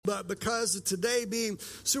but because of today being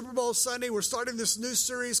Super Bowl Sunday, we're starting this new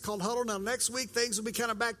series called Huddle. Now, next week, things will be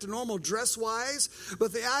kind of back to normal dress-wise,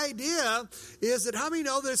 but the idea is that how many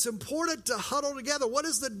know that it's important to huddle together? What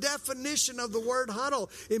is the definition of the word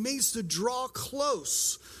huddle? It means to draw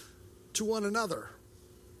close to one another.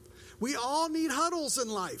 We all need huddles in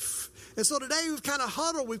life. And so today we've kind of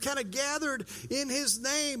huddled, we've kind of gathered in his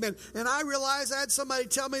name. And I realized I had somebody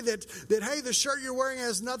tell me that, hey, the shirt you're wearing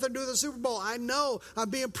has nothing to do with the Super Bowl. I know, I'm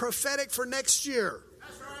being prophetic for next year.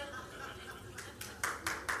 That's right.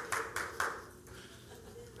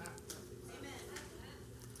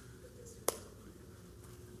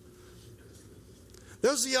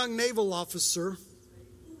 There was a young naval officer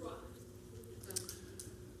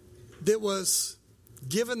that was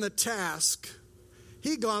given the task.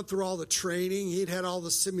 He'd gone through all the training. He'd had all the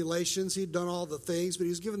simulations. He'd done all the things. But he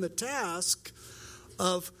was given the task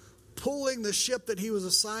of pulling the ship that he was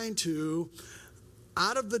assigned to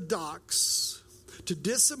out of the docks to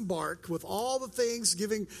disembark with all the things,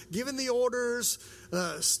 giving the orders,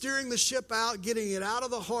 steering the ship out, getting it out of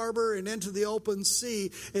the harbor and into the open sea.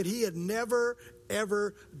 And he had never,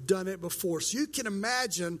 ever done it before. So you can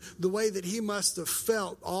imagine the way that he must have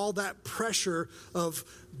felt, all that pressure of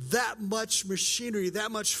that much machinery, that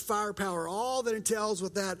much firepower, all that entails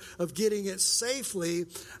with that of getting it safely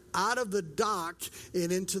out of the dock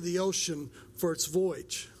and into the ocean for its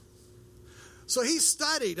voyage. So he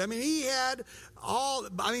studied. He had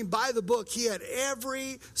by the book, he had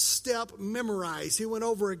every step memorized. He went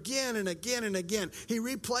over again and again and again. He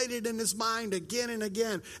replayed it in his mind again and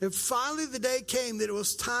again. And finally the day came that it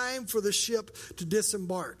was time for the ship to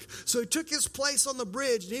disembark. So he took his place on the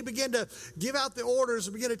bridge and he began to give out the orders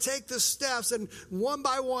and began to take the steps. And one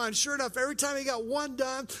by one, sure enough, every time he got one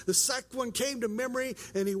done, the second one came to memory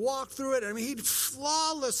and he walked through it. He'd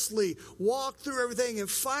flawlessly walked through everything. And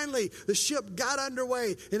finally the ship got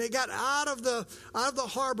underway and it got out of the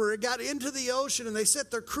harbor. It got into the ocean and they set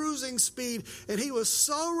their cruising speed, and he was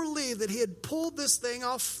so relieved that he had pulled this thing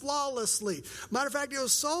off flawlessly. Matter of fact, it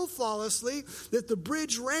was so flawlessly that the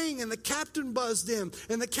bridge rang and the captain buzzed in,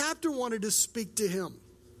 and the captain wanted to speak to him.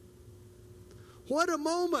 What a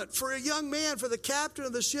moment for a young man, for the captain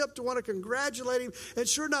of the ship to want to congratulate him. And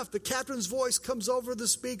sure enough, the captain's voice comes over the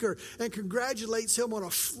speaker and congratulates him on a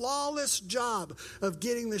flawless job of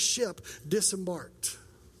getting the ship disembarked.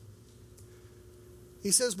 He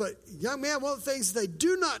says, but young man, one of the things they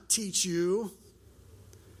do not teach you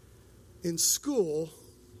in school,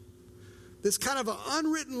 this kind of an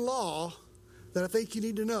unwritten law that I think you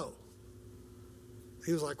need to know.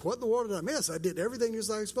 He was like, what in the world did I miss? I did everything just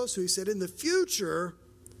like I was supposed to. He said, in the future,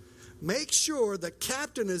 make sure the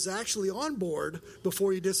captain is actually on board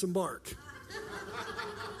before you disembark.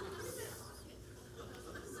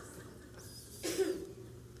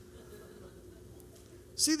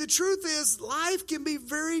 See, the truth is, life can be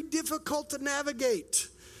very difficult to navigate.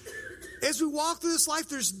 As we walk through this life,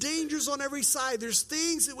 there's dangers on every side. There's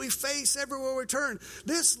things that we face everywhere we turn.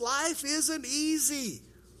 This life isn't easy.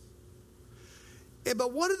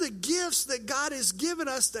 But one of the gifts that God has given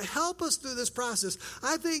us to help us through this process,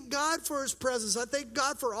 I thank God for his presence. I thank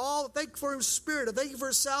God for thank you for his spirit. I thank you for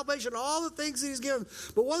his salvation, all the things that he's given.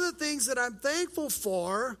 But one of the things that I'm thankful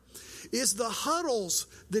for is the huddles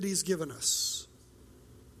that he's given us.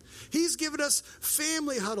 He's given us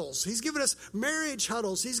family huddles. He's given us marriage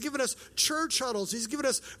huddles. He's given us church huddles. He's given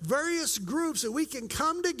us various groups that we can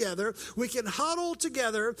come together, we can huddle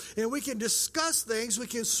together, and we can discuss things. We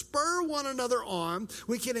can spur one another on.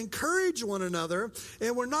 We can encourage one another.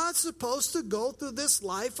 And we're not supposed to go through this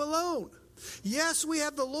life alone. Yes, we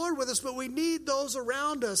have the Lord with us, but we need those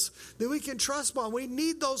around us that we can trust upon. We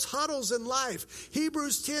need those huddles in life.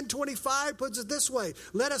 Hebrews 10:25 puts it this way: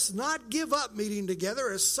 let us not give up meeting together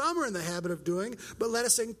as some are in the habit of doing, but let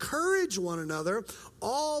us encourage one another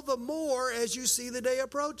all the more as you see the day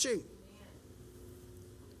approaching.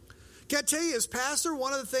 Can I tell you, as pastor,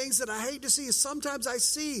 one of the things that I hate to see is sometimes I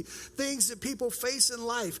see things that people face in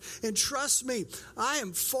life. And trust me, I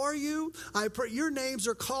am for you. I pray your names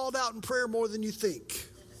are called out in prayer more than you think.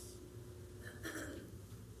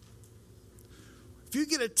 If you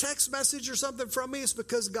get a text message or something from me, it's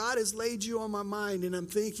because God has laid you on my mind and I'm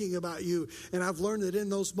thinking about you. And I've learned that in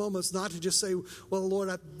those moments not to just say, well,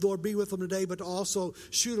 Lord, be with them today, but to also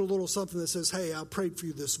shoot a little something that says, hey, I prayed for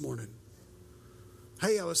you this morning.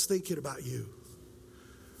 Hey, I was thinking about you.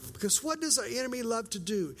 Because what does our enemy love to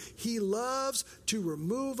do? He loves to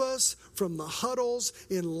remove us from the huddles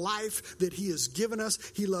in life that he has given us.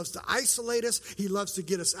 He loves to isolate us. He loves to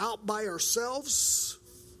get us out by ourselves.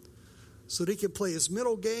 so that he can play his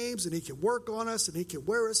mental games and he can work on us and he can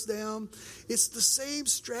wear us down. It's the same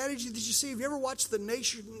strategy that you see. Have you ever watched the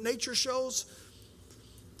nature shows?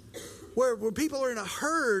 Where when people are in a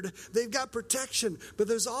herd, they've got protection. But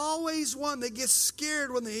there's always one that gets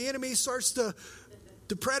scared when the enemy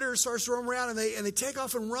the predator starts to roam around, and they take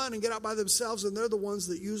off and run and get out by themselves, and they're the ones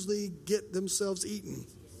that usually get themselves eaten.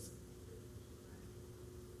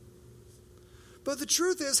 But the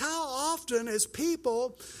truth is, how often as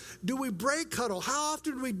people do we break huddle? How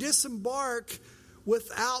often do we disembark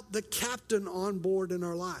without the captain on board in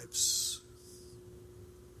our lives?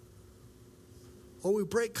 Or we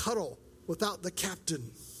break huddle without the captain.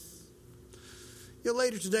 You know,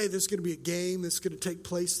 later today, there's going to be a game that's going to take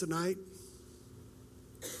place tonight.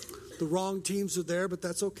 The wrong teams are there, but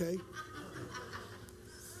that's okay.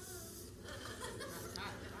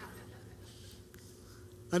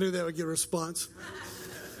 I knew that would get a response.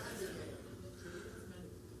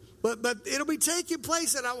 But it'll be taking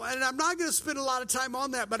place, and I'm not going to spend a lot of time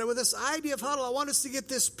on that, but with this idea of huddle, I want us to get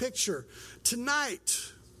this picture. Tonight,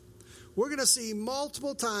 we're going to see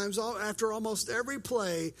multiple times, after almost every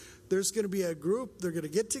play, there's going to be a group, they're going to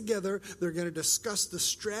get together, they're going to discuss the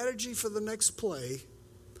strategy for the next play,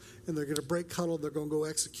 and they're going to break huddle, they're going to go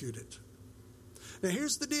execute it. Now,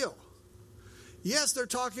 here's the deal. Yes, they're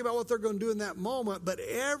talking about what they're going to do in that moment, but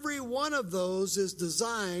every one of those is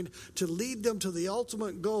designed to lead them to the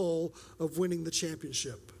ultimate goal of winning the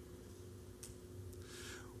championship.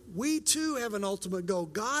 We too have an ultimate goal.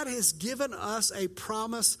 God has given us a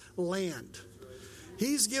promised land.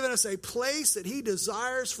 He's given us a place that he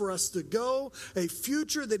desires for us to go, a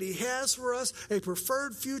future that he has for us, a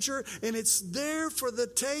preferred future, and it's there for the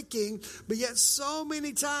taking. But yet so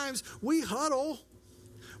many times we huddle,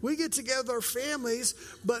 we get together with our families,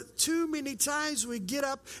 but too many times we get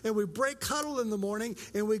up and we break huddle in the morning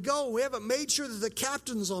and we go. We haven't made sure that the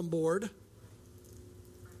captain's on board.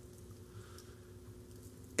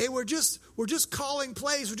 And we're just calling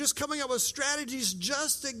plays. We're just coming up with strategies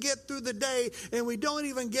just to get through the day, and we don't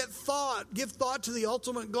even give thought to the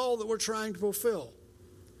ultimate goal that we're trying to fulfill.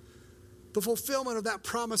 The fulfillment of that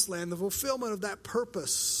promised land, the fulfillment of that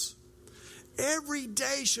purpose. Every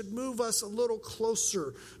day should move us a little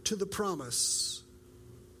closer to the promise.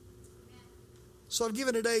 So I've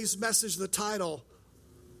given today's message the title,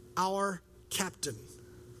 Our Captain.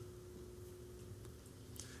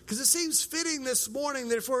 Because it seems fitting this morning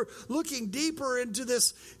that if we're looking deeper into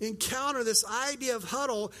this encounter, this idea of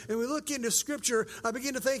huddle, and we look into Scripture, I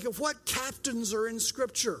begin to think of what captains are in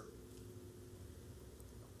Scripture.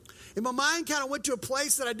 And my mind kind of went to a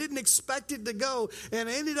place that I didn't expect it to go, and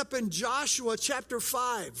I ended up in Joshua chapter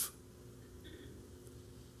 5.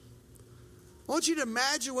 I want you to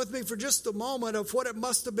imagine with me for just a moment of what it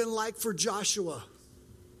must have been like for Joshua.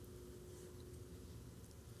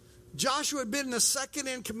 Joshua had been the second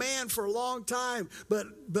in command for a long time, but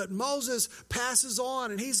Moses passes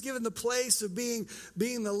on, and he's given the place of being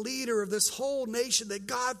the leader of this whole nation that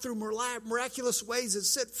God, through miraculous ways, had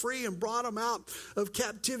set free and brought them out of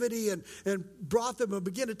captivity and brought them and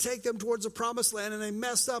began to take them towards the promised land, and they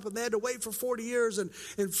messed up, and they had to wait for 40 years, and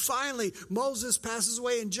finally Moses passes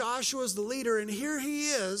away, and Joshua's the leader, and here he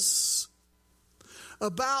is,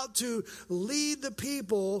 about to lead the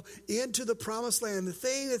people into the promised land, the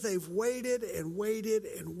thing that they've waited and waited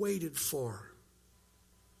and waited for.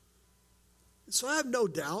 So I have no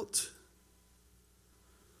doubt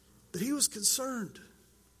that he was concerned.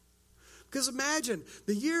 Because imagine,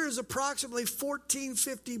 the year is approximately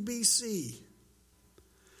 1450 BC.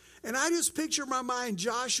 And I just picture in my mind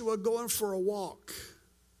Joshua going for a walk.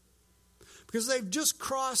 Because they've just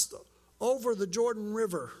crossed over the Jordan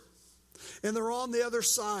River. And they're on the other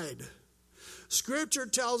side. Scripture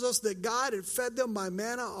tells us that God had fed them by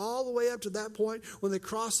manna all the way up to that point when they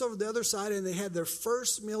crossed over the other side and they had their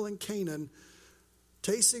first meal in Canaan.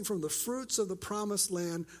 Tasting from the fruits of the promised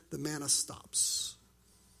land, the manna stops.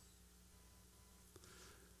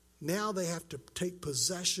 Now they have to take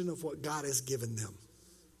possession of what God has given them.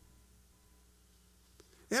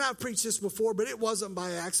 And I've preached this before, but it wasn't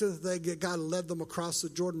by accident that God led them across the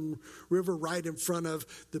Jordan River right in front of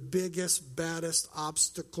the biggest, baddest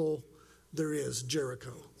obstacle there is,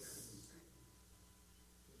 Jericho.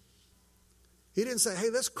 He didn't say, hey,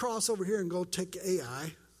 let's cross over here and go take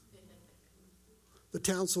Ai. The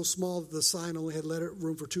town's so small that the sign only had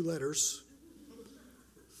room for 2 letters.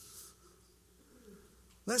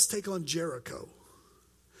 Let's take on Jericho.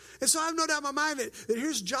 And so I have no doubt in my mind that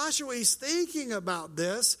here's Joshua. He's thinking about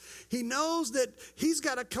this. He knows that he's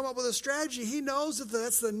got to come up with a strategy. He knows that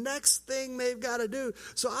that's the next thing they've got to do.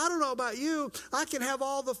 So I don't know about you. I can have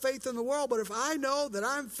all the faith in the world, but if I know that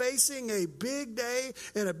I'm facing a big day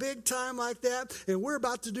and a big time like that, and we're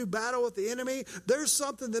about to do battle with the enemy, there's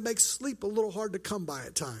something that makes sleep a little hard to come by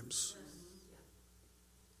at times.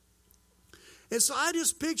 And so I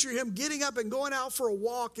just picture him getting up and going out for a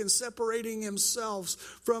walk and separating himself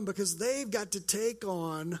from, because they've got to take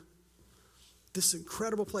on this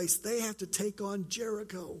incredible place. They have to take on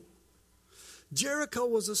Jericho. Jericho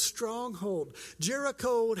was a stronghold.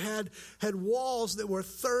 Jericho had walls that were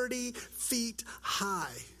 30 feet high.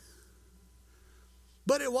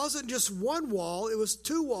 But it wasn't just one wall, it was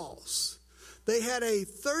two walls. They had a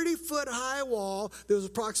 30-foot high wall that was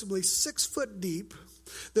approximately 6 foot deep.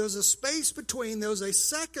 There was a space between. There was a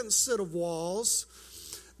second set of walls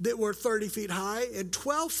that were 30 feet high and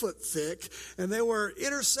 12 foot thick. And they were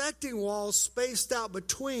intersecting walls spaced out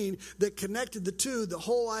between that connected the two. The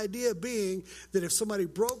whole idea being that if somebody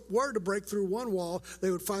were to break through one wall,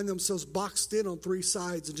 they would find themselves boxed in on three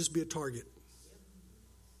sides and just be a target.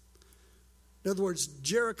 In other words,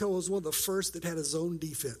 Jericho was one of the first that had a zone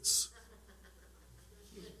defense.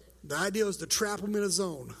 The idea was to trap them in a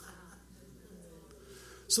zone.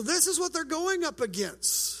 So this is what they're going up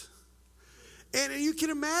against. And you can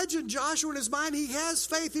imagine Joshua in his mind, he has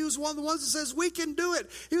faith. He was one of the ones that says, we can do it.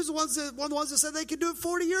 He was one of the ones that said they could do it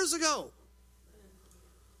 40 years ago.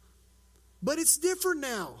 But it's different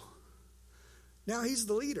now. Now he's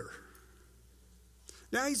the leader.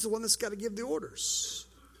 Now he's the one that's got to give the orders.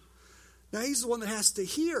 Now he's the one that has to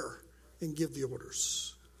hear and give the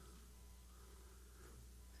orders.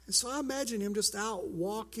 And so I imagine him just out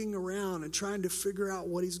walking around and trying to figure out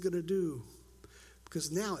what he's going to do.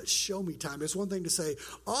 Because now it's show me time. It's one thing to say,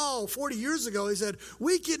 40 years ago he said,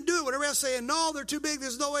 we can do it. When everybody else saying, no, they're too big,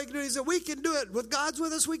 there's no way you can do it. He said, we can do it. With God's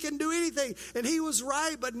with us, we can do anything. And he was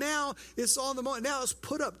right, but now it's on the moment. Now it's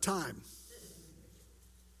put up time.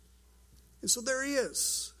 And so there he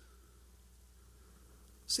is.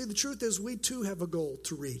 See, the truth is we too have a goal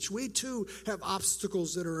to reach. We too have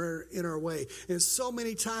obstacles that are in our way. And so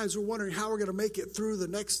many times we're wondering how we're going to make it through the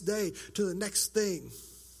next day to the next thing.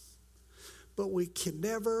 But we can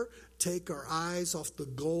never take our eyes off the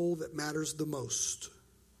goal that matters the most.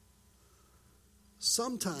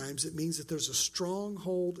 Sometimes it means that there's a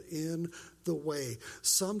stronghold in the way.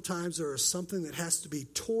 Sometimes there is something that has to be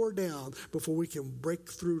torn down before we can break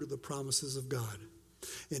through to the promises of God.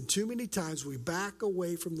 And too many times we back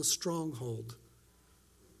away from the stronghold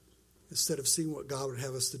instead of seeing what God would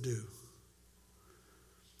have us to do.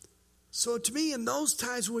 So to me, in those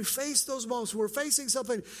times when we face those moments, when we're facing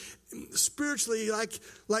something spiritually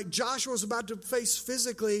like Joshua was about to face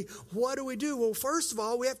physically, what do we do? Well, first of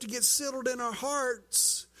all, we have to get settled in our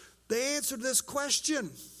hearts the answer to this question.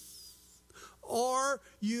 Are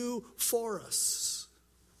you for us?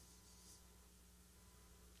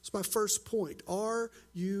 It's my first point. Are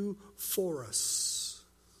you for us?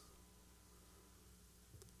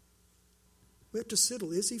 We have to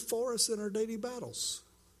settle. Is he for us in our daily battles?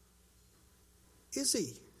 Is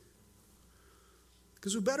he?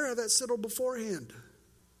 Because we better have that settled beforehand.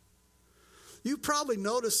 You've probably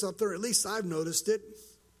noticed something, or at least I've noticed it,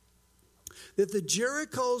 that the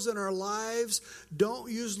Jerichos in our lives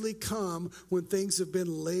don't usually come when things have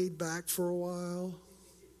been laid back for a while.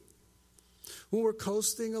 When we're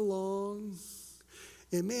coasting along,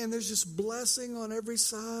 and man, there's just blessing on every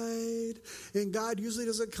side. And God usually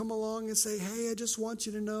doesn't come along and say, hey, I just want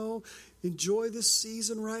you to know, enjoy this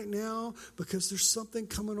season right now because there's something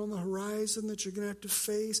coming on the horizon that you're going to have to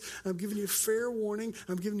face. I'm giving you fair warning.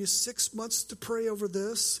 I'm giving you 6 months to pray over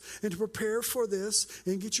this and to prepare for this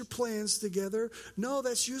and get your plans together. No,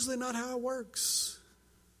 that's usually not how it works.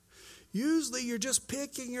 Usually you're just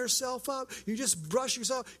picking yourself up. You just brush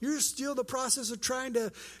yourself. You're still in the process of trying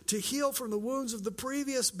to heal from the wounds of the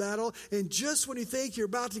previous battle. And just when you think you're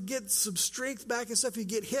about to get some strength back and stuff, you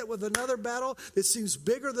get hit with another battle that seems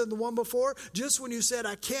bigger than the one before. Just when you said,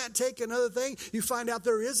 I can't take another thing, you find out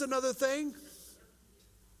there is another thing.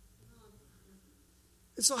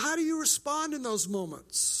 And so how do you respond in those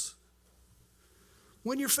moments?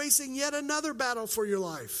 When you're facing yet another battle for your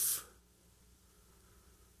life.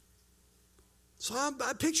 So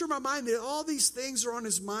I picture in my mind that all these things are on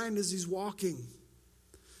his mind as he's walking.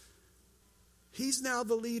 He's now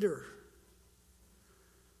the leader.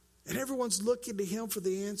 And everyone's looking to him for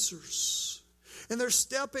the answers. And they're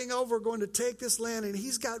stepping over, going to take this land. And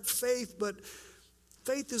he's got faith, but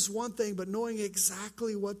faith is one thing, but knowing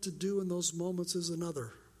exactly what to do in those moments is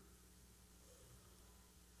another.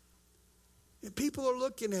 And people are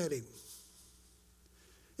looking at him.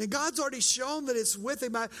 And God's already shown that it's with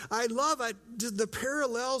him. I love the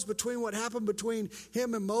parallels between what happened between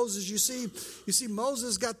him and Moses. You see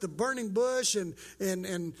Moses got the burning bush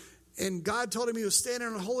and God told him he was standing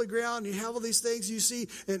on holy ground. You have all these things you see.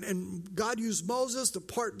 And God used Moses to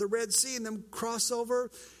part the Red Sea and then cross over.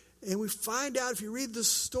 And we find out, if you read the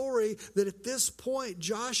story, that at this point,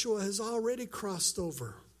 Joshua has already crossed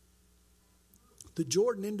over the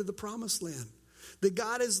Jordan into the promised land. That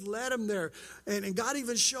God has led him there. And God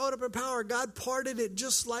even showed up in power. God parted it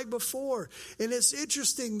just like before. And it's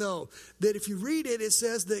interesting, though, that if you read it, it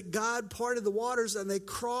says that God parted the waters and they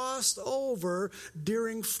crossed over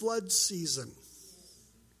during flood season.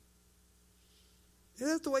 Isn't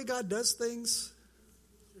that the way God does things?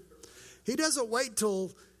 He doesn't wait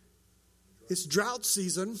till it's drought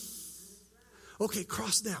season. Okay,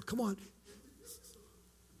 cross now. Come on.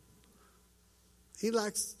 He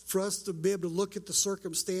likes for us to be able to look at the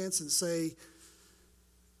circumstance and say,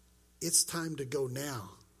 it's time to go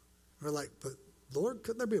now. We're like, but Lord,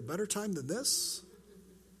 couldn't there be a better time than this?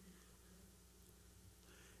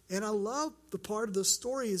 And I love the part of the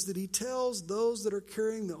story is that he tells those that are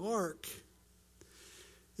carrying the ark,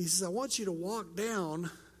 he says, I want you to walk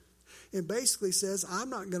down, and basically says,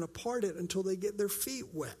 I'm not going to part it until they get their feet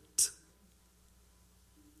wet.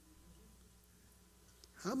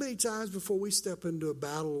 How many times before we step into a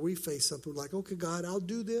battle or we face something like, okay, God, I'll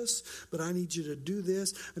do this, but I need you to do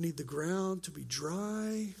this. I need the ground to be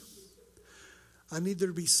dry. I need there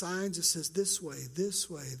to be signs that says this way, this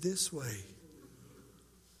way, this way.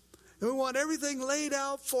 And we want everything laid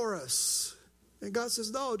out for us. And God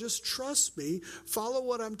says, no, just trust me. Follow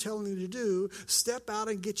what I'm telling you to do. Step out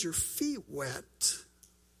and get your feet wet.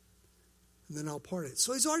 And then I'll part it.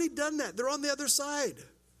 So he's already done that. They're on the other side.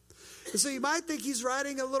 And so you might think he's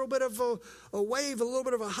riding a little bit of a wave, a little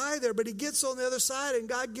bit of a high there, but he gets on the other side and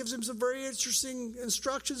God gives him some very interesting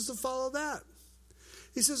instructions to follow that.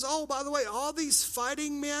 He says, oh, by the way, all these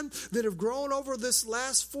fighting men that have grown over this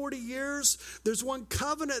last 40 years, there's one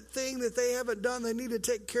covenant thing that they haven't done they need to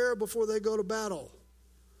take care of before they go to battle.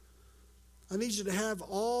 I need you to have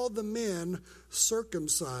all the men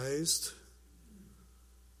circumcised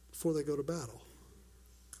before they go to battle.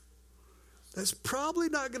 That's probably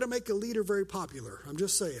not going to make a leader very popular. I'm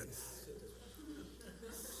just saying.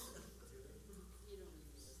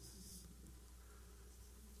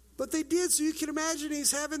 But they did, so you can imagine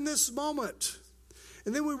he's having this moment.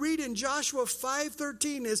 And then we read in Joshua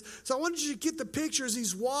 5:13 so I wanted you to get the picture as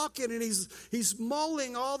he's walking and he's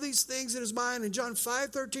mulling all these things in his mind. In John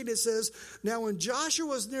 5:13 it says, now when Joshua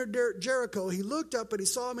was near Jericho, he looked up and he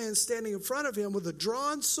saw a man standing in front of him with a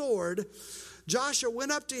drawn sword. Joshua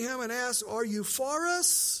went up to him and asked, are you for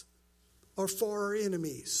us or for our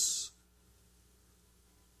enemies?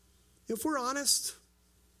 If we're honest,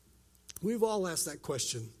 we've all asked that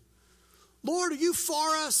question. Lord, are you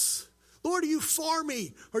for us? Lord, are you for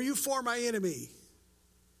me? Or are you for my enemy?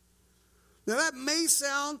 Now that may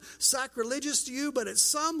sound sacrilegious to you, but at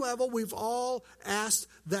some level we've all asked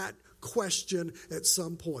that question at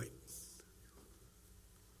some point.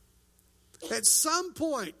 At some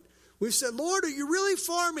point, we've said, Lord, are you really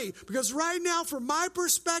for me? Because right now, from my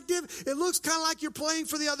perspective, it looks kind of like you're playing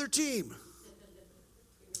for the other team.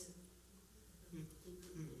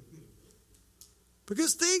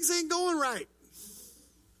 Because things ain't going right.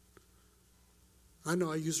 I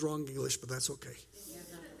know I used wrong English, but that's okay.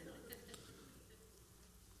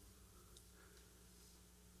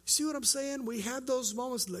 See what I'm saying? We have those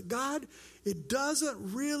moments that, God, it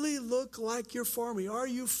doesn't really look like you're for me. Are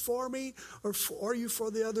you for me or are you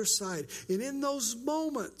for the other side? And in those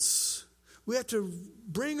moments, we have to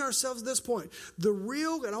bring ourselves to this point.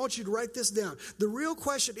 And I want you to write this down. The real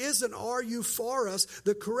question isn't, are you for us?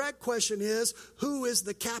 The correct question is, who is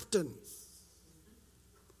the captain?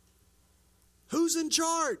 Who's in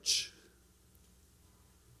charge?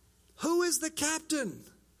 Who is the captain?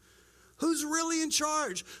 Who's really in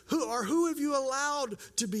charge? Who have you allowed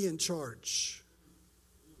to be in charge?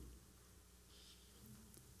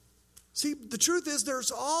 See, the truth is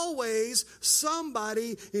there's always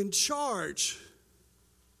somebody in charge.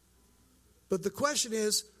 But the question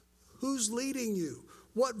is, who's leading you?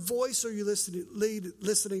 What voice are you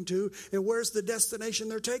listening to? And where's the destination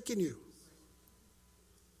they're taking you?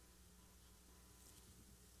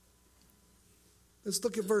 Let's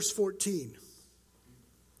look at verse 14.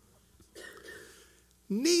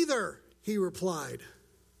 Neither, he replied,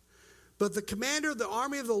 but the commander of the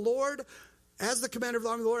army of the Lord, as the commander of the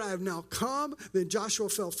army of the Lord, I have now come. Then Joshua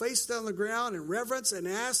fell face down on the ground in reverence and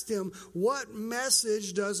asked him, what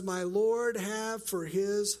message does my Lord have for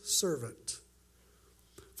his servant?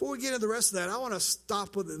 Before we get into the rest of that, I want to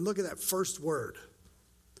stop with and look at that first word.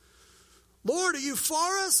 Lord, are you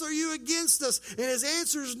for us or are you against us? And his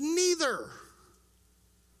answer is neither.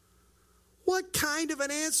 What kind of an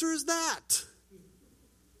answer is that?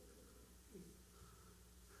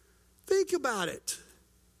 Think about it.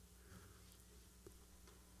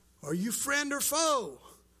 Are you friend or foe?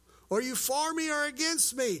 Are you for me or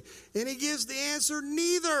against me? And he gives the answer,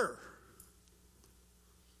 neither.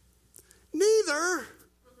 Neither.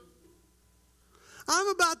 I'm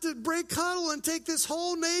about to break Huddle and take this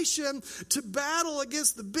whole nation to battle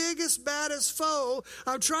against the biggest, baddest foe.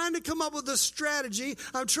 I'm trying to come up with a strategy.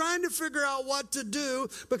 I'm trying to figure out what to do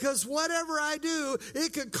because whatever I do,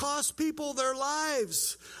 it could cost people their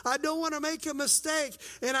lives. I don't want to make a mistake.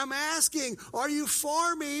 And I'm asking, are you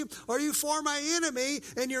for me? Are you for my enemy?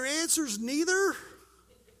 And your answer's neither?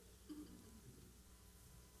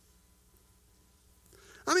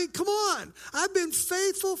 I mean, come on. I've been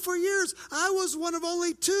faithful for years. I was one of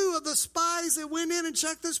only 2 of the spies that went in and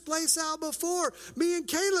checked this place out before. Me and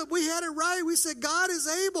Caleb, we had it right. We said, God is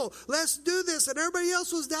able. Let's do this. And everybody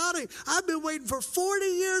else was doubting. I've been waiting for 40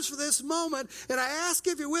 years for this moment. And I ask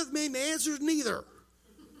if you're with me, and the answer is neither.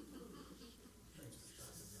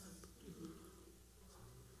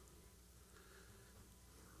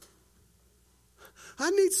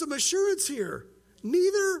 I need some assurance here.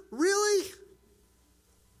 Neither? Really?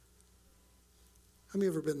 How many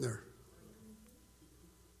have ever been there?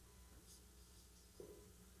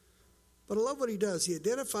 But I love what he does. He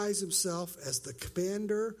identifies himself as the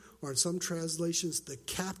commander, or in some translations, the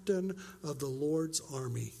captain of the Lord's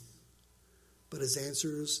army. But his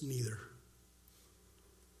answer is neither.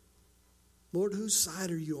 Lord, whose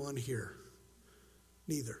side are you on here?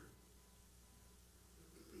 Neither.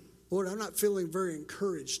 Lord, I'm not feeling very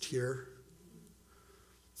encouraged here.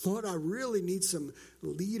 Lord, I really need some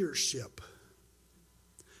leadership.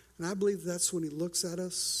 And I believe that's when he looks at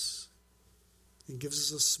us and gives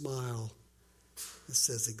us a smile and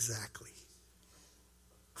says, exactly.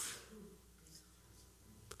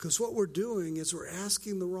 Because what we're doing is we're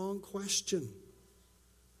asking the wrong question.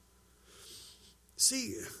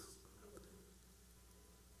 See,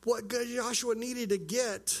 what Joshua needed to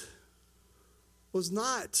get was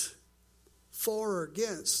not for or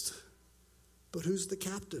against, but who's the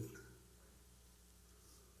captain?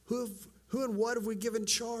 Who and what have we given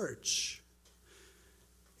charge?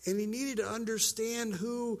 And he needed to understand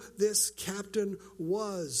who this captain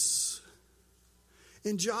was.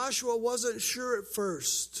 And Joshua wasn't sure at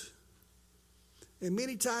first. And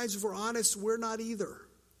many times, if we're honest, we're not either.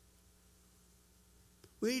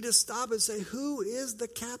 We need to stop and say, who is the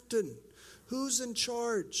captain? Who's in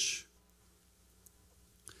charge?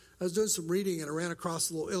 I was doing some reading and I ran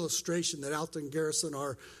across a little illustration that Alton Garrison,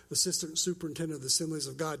 our assistant superintendent of the Assemblies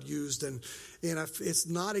of God, used. And it's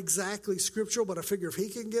not exactly scriptural, but I figure if he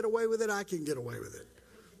can get away with it, I can get away with it.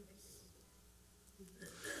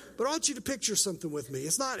 But I want you to picture something with me.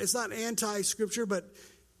 It's not anti-scripture, but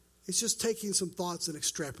it's just taking some thoughts and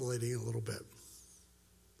extrapolating a little bit.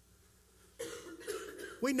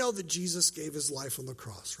 We know that Jesus gave his life on the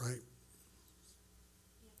cross, right?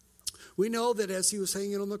 We know that as he was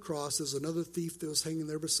hanging on the cross, there's another thief that was hanging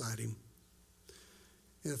there beside him.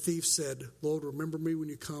 And the thief said, Lord, remember me when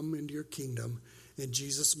you come into your kingdom. And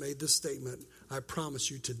Jesus made this statement, I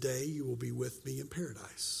promise you today you will be with me in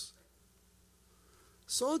paradise.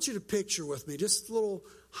 So I want you to picture with me just a little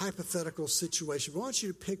hypothetical situation. I want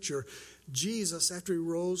you to picture Jesus after he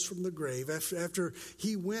rose from the grave, after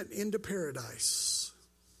he went into paradise.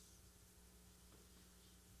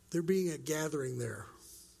 There being a gathering there.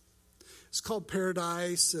 It's called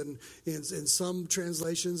paradise, and in some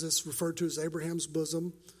translations it's referred to as Abraham's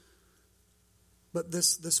bosom. But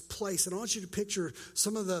this place, and I want you to picture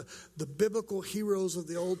some of the biblical heroes of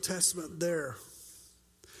the Old Testament there.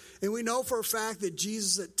 And we know for a fact that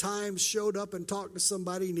Jesus at times showed up and talked to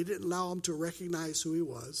somebody and he didn't allow them to recognize who he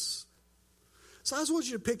was. So I just want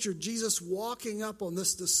you to picture Jesus walking up on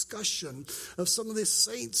this discussion of some of the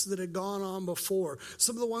saints that had gone on before,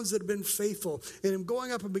 some of the ones that had been faithful, and him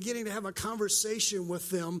going up and beginning to have a conversation with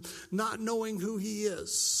them, not knowing who he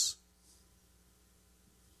is.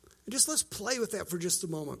 And just let's play with that for just a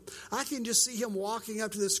moment. I can just see him walking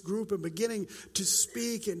up to this group and beginning to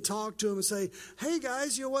speak and talk to them and say, hey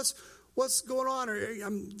guys, you know what's going on?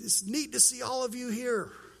 It's neat to see all of you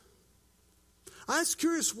here. I was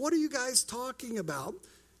curious, what are you guys talking about?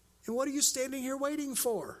 And what are you standing here waiting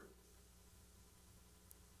for?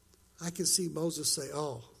 I can see Moses say,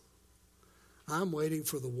 oh, I'm waiting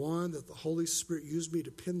for the one that the Holy Spirit used me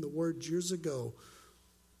to pen the words years ago.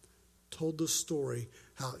 Told the story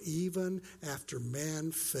how even after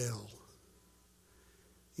man fell,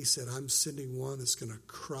 He said, I'm sending one that's going to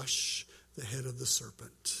crush the head of the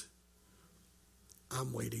serpent.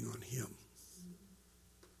 I'm waiting on him.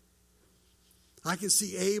 I can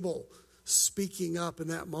see Abel speaking up in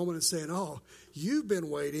that moment and saying, oh, you've been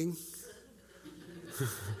waiting.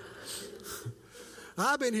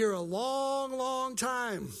 I've been here a long, long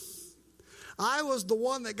time. I was the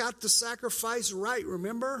one that got the sacrifice right,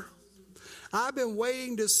 remember? I've been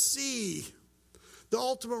waiting to see the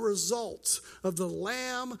ultimate result of the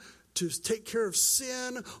Lamb to take care of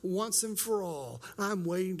sin once and for all. I'm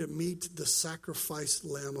waiting to meet the sacrificed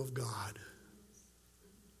Lamb of God.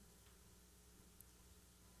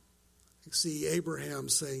 You see Abraham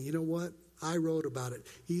saying, you know what? I wrote about it.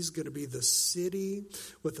 He's going to be the city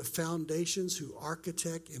with the foundations whose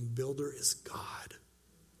architect and builder is God.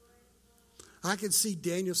 I can see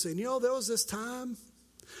Daniel saying, you know, there was this time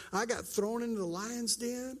I got thrown into the lion's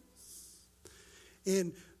den.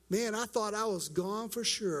 And man, I thought I was gone for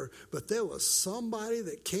sure. But there was somebody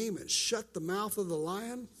that came and shut the mouth of the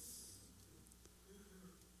lion.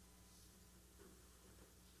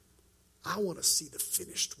 I want to see the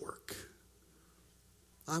finished work.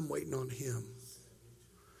 I'm waiting on him.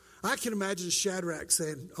 I can imagine Shadrach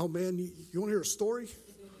saying, oh man, you want to hear a story?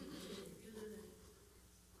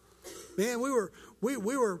 Man,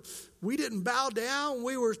 we didn't bow down.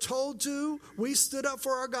 We were told to. We stood up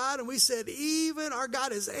for our God and we said, even our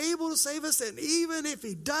God is able to save us. And even if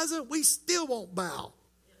he doesn't, we still won't bow.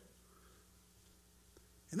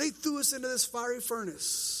 And they threw us into this fiery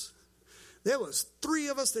furnace. There was 3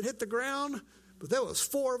 of us that hit the ground, but there was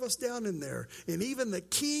 4 of us down in there. And even the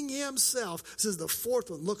king himself says the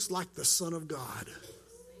 4th one looks like the Son of God.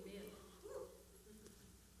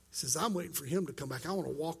 He says, I'm waiting for him to come back. I want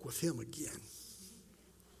to walk with him again.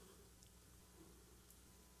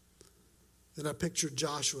 Then I pictured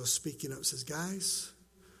Joshua speaking up and says, guys,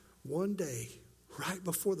 one day, right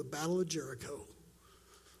before the Battle of Jericho,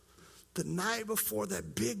 the night before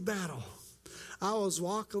that big battle, I was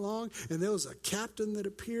walking along and there was a captain that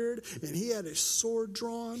appeared and he had his sword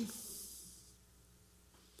drawn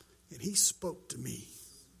and he spoke to me.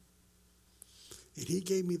 And he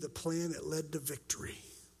gave me the plan that led to victory.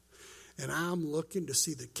 And I'm looking to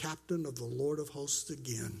see the captain of the Lord of hosts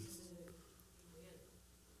again.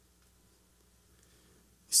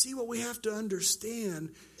 See, what we have to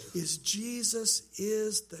understand is Jesus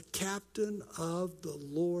is the captain of the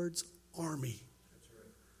Lord's army.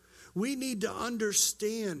 We need to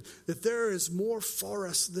understand that there is more for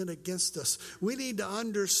us than against us. We need to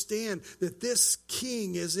understand that this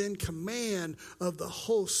king is in command of the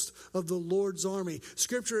host of the Lord's army.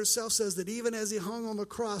 Scripture itself says that even as he hung on the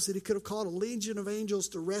cross, that he could have called a legion of angels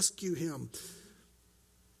to rescue him.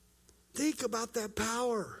 Think about that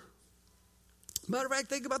power. Matter of fact,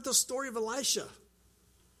 think about the story of Elisha.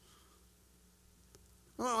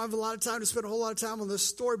 I don't have a lot of time to spend a whole lot of time on this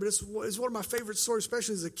story, but it's one of my favorite stories,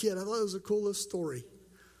 especially as a kid. I thought it was the coolest story.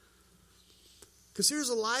 Because here's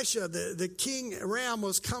Elisha, the king Aram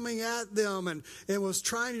was coming at them and was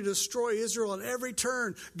trying to destroy Israel at every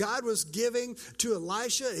turn. God was giving to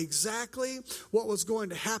Elisha exactly what was going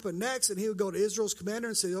to happen next. And he would go to Israel's commander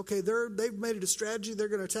and say, okay, they've made a strategy. They're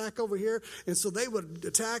going to attack over here. And so they would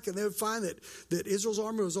attack and they would find that Israel's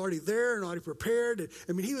army was already there and already prepared.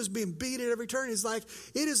 I mean, he was being beat at every turn. It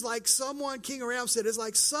is like someone, King Aram said, it's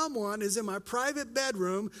like someone is in my private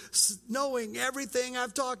bedroom knowing everything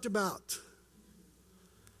I've talked about.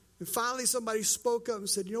 And finally somebody spoke up and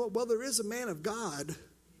said, you know what, well, there is a man of God.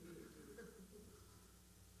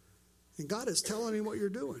 And God is telling him what you're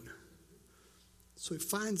doing. So he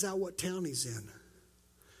finds out what town he's in. And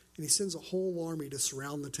he sends a whole army to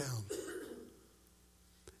surround the town.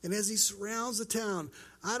 And as he surrounds the town,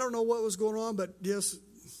 I don't know what was going on, but just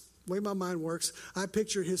the way my mind works, I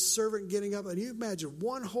picture his servant getting up. And you imagine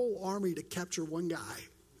one whole army to capture one guy.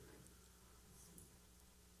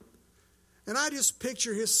 And I just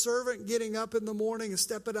picture his servant getting up in the morning and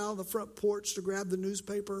stepping out on the front porch to grab the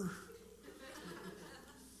newspaper.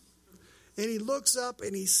 And he looks up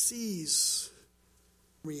and he sees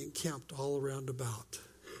me encamped all around about.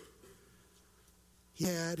 He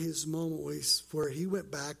had his moment where he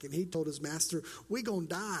went back and he told his master, we gonna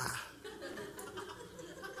die.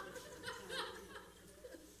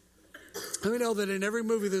 And we know that in every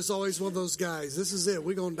movie there's always one of those guys. This is it,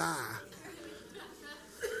 we gonna die.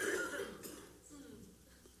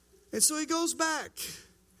 And so he goes back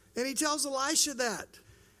and he tells Elisha that.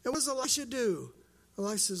 And what does Elisha do?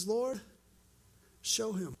 Elisha says, Lord,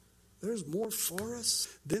 show him. There's more for us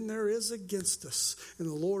than there is against us. And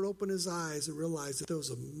the Lord opened his eyes and realized that there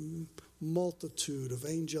was a multitude of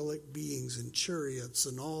angelic beings and chariots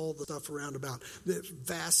and all the stuff around about that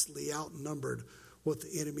vastly outnumbered what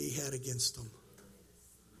the enemy had against them.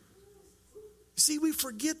 You see, we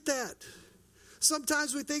forget that.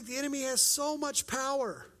 Sometimes we think the enemy has so much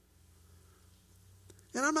power.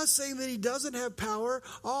 And I'm not saying that he doesn't have power.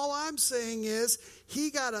 All I'm saying is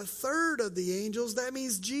he got 1/3 of the angels. That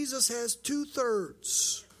means Jesus has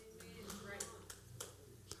 2/3.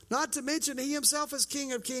 Not to mention he himself is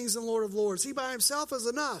King of Kings and Lord of Lords. He by himself is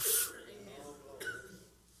enough.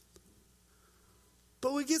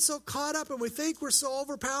 But we get so caught up and we think we're so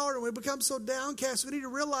overpowered and we become so downcast. We need to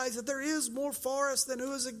realize that there is more for us than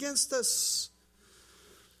who is against us.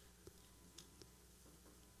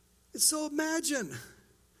 And so imagine.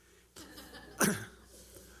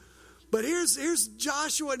 But here's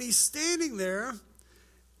Joshua, and he's standing there,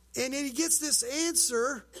 and then he gets this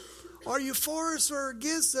answer, are you for us or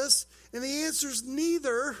against us? And the answer's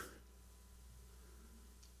neither.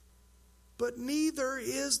 But neither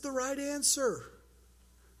is the right answer.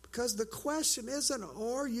 Because the question isn't,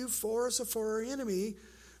 are you for us or for our enemy?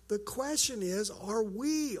 The question is, are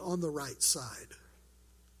we on the right side?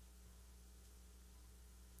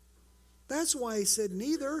 That's why he said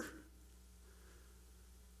neither.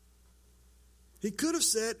 He could have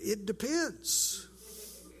said, it depends.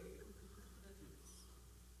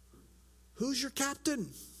 Who's your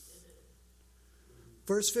captain?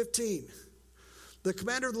 Verse 15. The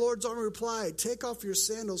commander of the Lord's army replied, take off your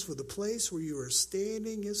sandals, for the place where you are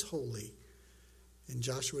standing is holy. And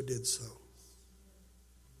Joshua did so.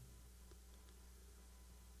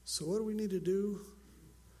 So what do we need to do?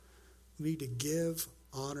 We need to give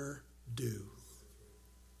honor due.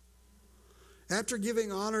 After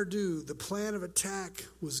giving honor due, the plan of attack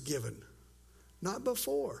was given. Not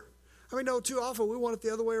before. I mean, no, too often we want it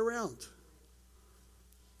the other way around.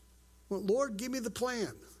 Well, Lord, give me the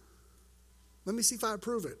plan. Let me see if I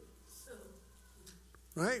approve it.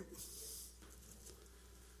 Right?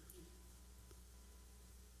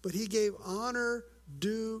 But he gave honor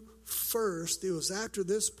due first. It was after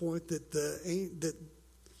this point that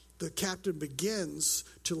the captain begins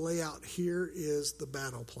to lay out, here is the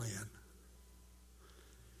battle plan.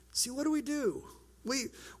 See, what do? We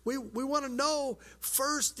want to know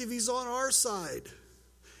first if he's on our side.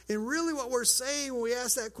 And really what we're saying when we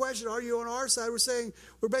ask that question, are you on our side?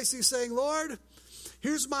 We're basically saying, Lord,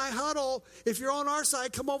 here's my huddle. If you're on our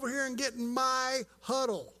side, come over here and get in my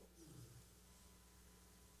huddle.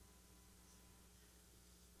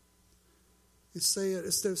 Instead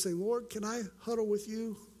of saying, Lord, can I huddle with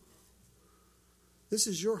you? This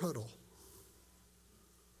is your huddle.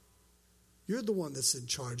 You're the one that's in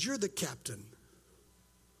charge. You're the captain.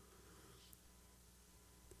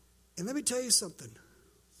 And let me tell you something.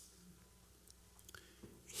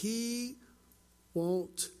 He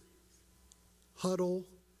won't huddle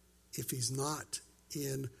if he's not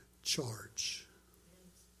in charge.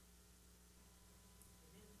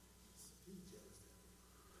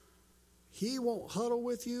 He won't huddle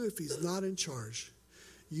with you if he's not in charge.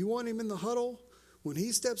 You want him in the huddle? When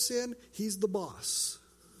he steps in, he's the boss.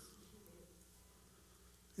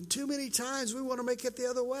 And too many times we want to make it the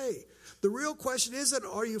other way. The real question isn't,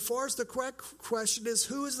 are you for us? The correct question is,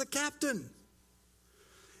 who is the captain?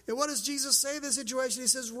 And what does Jesus say in this situation? He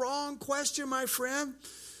says, wrong question, my friend.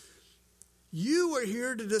 You are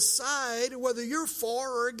here to decide whether you're for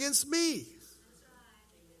or against me.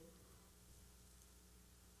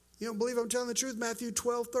 You don't believe I'm telling the truth? Matthew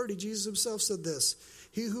 12:30, Jesus himself said this.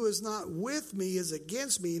 He who is not with me is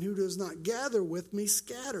against me, and who does not gather with me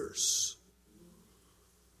scatters.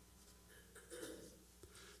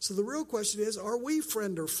 So the real question is, are we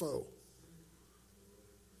friend or foe?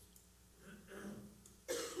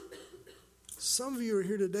 Some of you are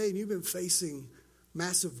here today and you've been facing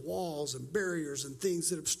massive walls and barriers and things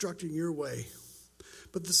that are obstructing your way.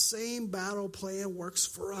 But the same battle plan works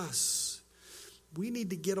for us. We need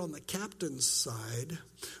to get on the captain's side.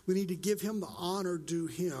 We need to give him the honor due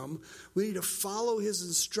him. We need to follow his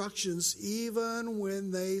instructions even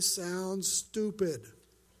when they sound stupid.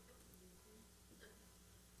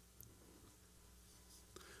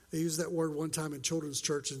 I used that word one time in children's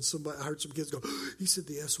church, and I heard some kids go, he said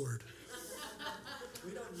the S word.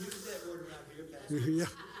 We don't use that word around here, Pastor. Yeah.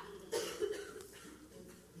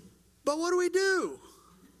 But what do?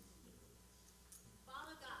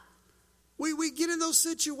 Follow God. We get in those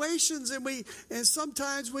situations and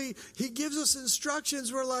sometimes he gives us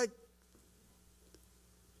instructions. We're like,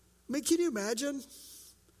 I mean, can you imagine?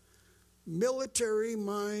 Military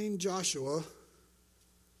mind Joshua.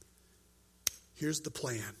 Here's the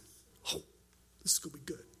plan. Oh, this is going to be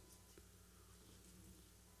good.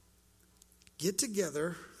 Get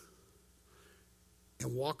together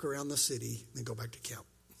and walk around the city, then go back to camp.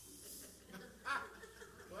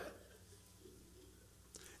 What?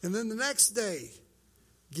 And then the next day,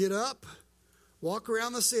 get up, walk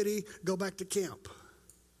around the city, go back to camp.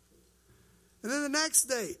 And then the next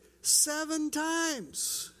day, 7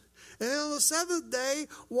 times. And then on the 7th day,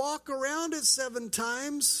 walk around it 7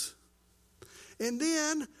 times. And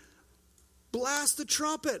then blast the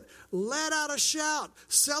trumpet, let out a shout,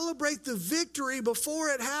 celebrate the victory before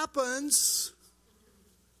it happens.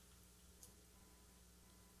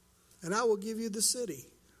 And I will give you the city.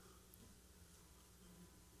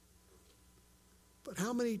 But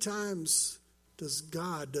how many times does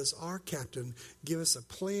our captain give us a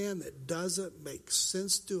plan that doesn't make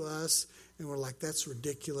sense to us, and we're like, that's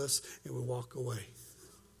ridiculous, and we walk away?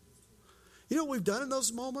 You know what we've done in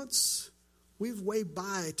those moments? We've way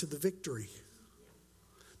by to the victory.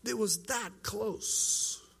 It was that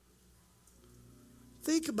close.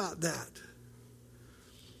 Think about that.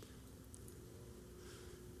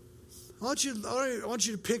 I want you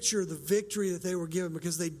to picture the victory that they were given,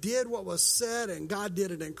 because they did what was said and God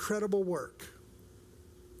did an incredible work.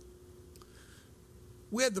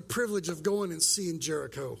 We had the privilege of going and seeing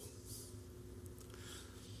Jericho.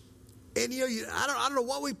 And I don't know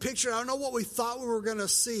what we pictured. I don't know what we thought we were going to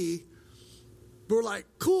see. But we're like,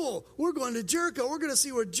 cool, we're going to Jericho. We're going to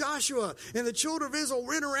see where Joshua and the children of Israel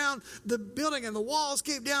ran around the building and the walls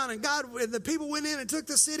came down and the people went in and took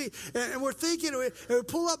the city. And we're thinking, and we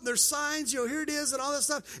pull up and there's signs, here it is and all that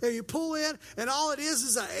stuff. And you pull in and all it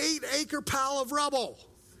is an 8-acre pile of rubble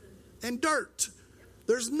and dirt.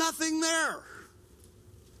 There's nothing there.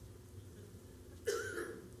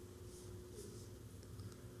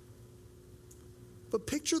 But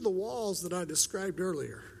picture the walls that I described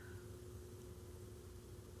earlier.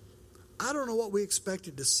 I don't know what we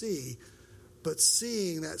expected to see, but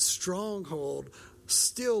seeing that stronghold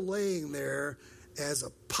still laying there as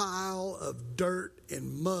a pile of dirt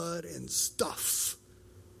and mud and stuff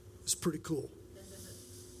is pretty cool.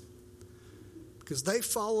 Because they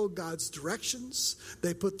followed God's directions,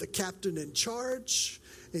 they put the captain in charge,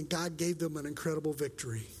 and God gave them an incredible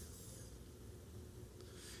victory.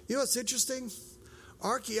 You know what's interesting?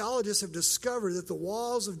 Archaeologists have discovered that the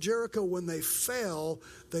walls of Jericho, when they fell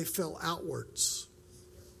outwards.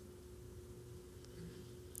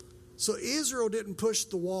 So Israel didn't push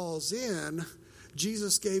the walls in.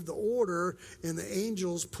 Jesus gave the order, and the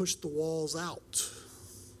angels pushed the walls out.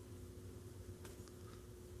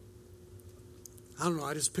 I don't know,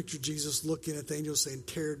 I just picture Jesus looking at the angels saying,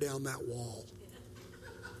 tear down that wall.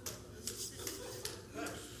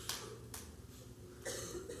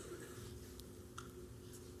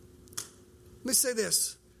 Let me say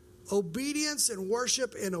this. Obedience in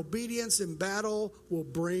worship and obedience in battle will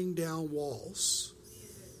bring down walls.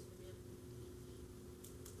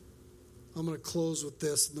 I'm going to close with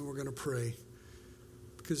this and then we're going to pray.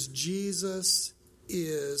 Because Jesus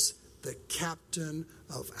is the captain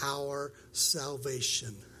of our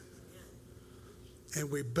salvation.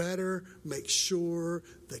 And we better make sure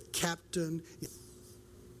the captain.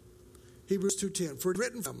 Hebrews 2:10. For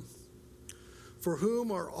written from for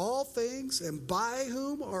whom are all things, and by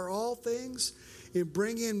whom are all things, and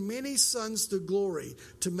bring in many sons to glory,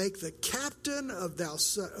 to make the captain of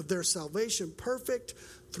their salvation perfect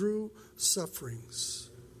through sufferings.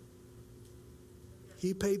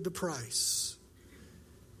 He paid the price.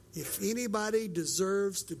 If anybody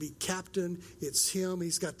deserves to be captain, it's him.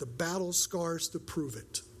 He's got the battle scars to prove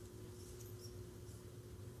it.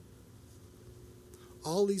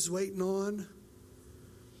 All he's waiting on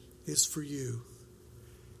is for you.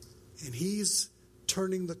 And he's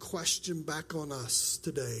turning the question back on us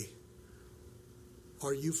today.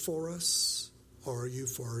 Are you for us or are you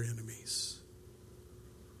for our enemies?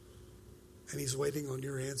 And he's waiting on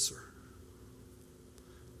your answer.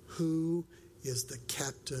 Who is the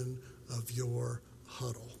captain of your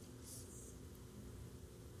huddle?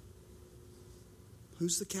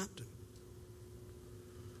 Who's the captain?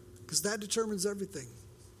 Because that determines everything.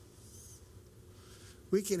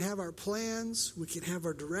 We can have our plans, we can have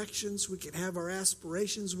our directions, we can have our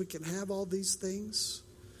aspirations, we can have all these things.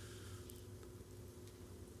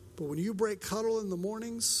 But when you break huddle in the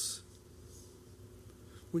mornings,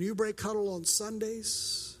 when you break huddle on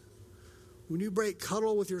Sundays, when you break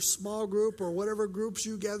huddle with your small group or whatever groups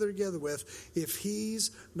you gather together with, if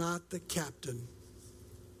he's not the captain,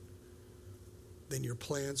 then your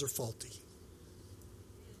plans are faulty.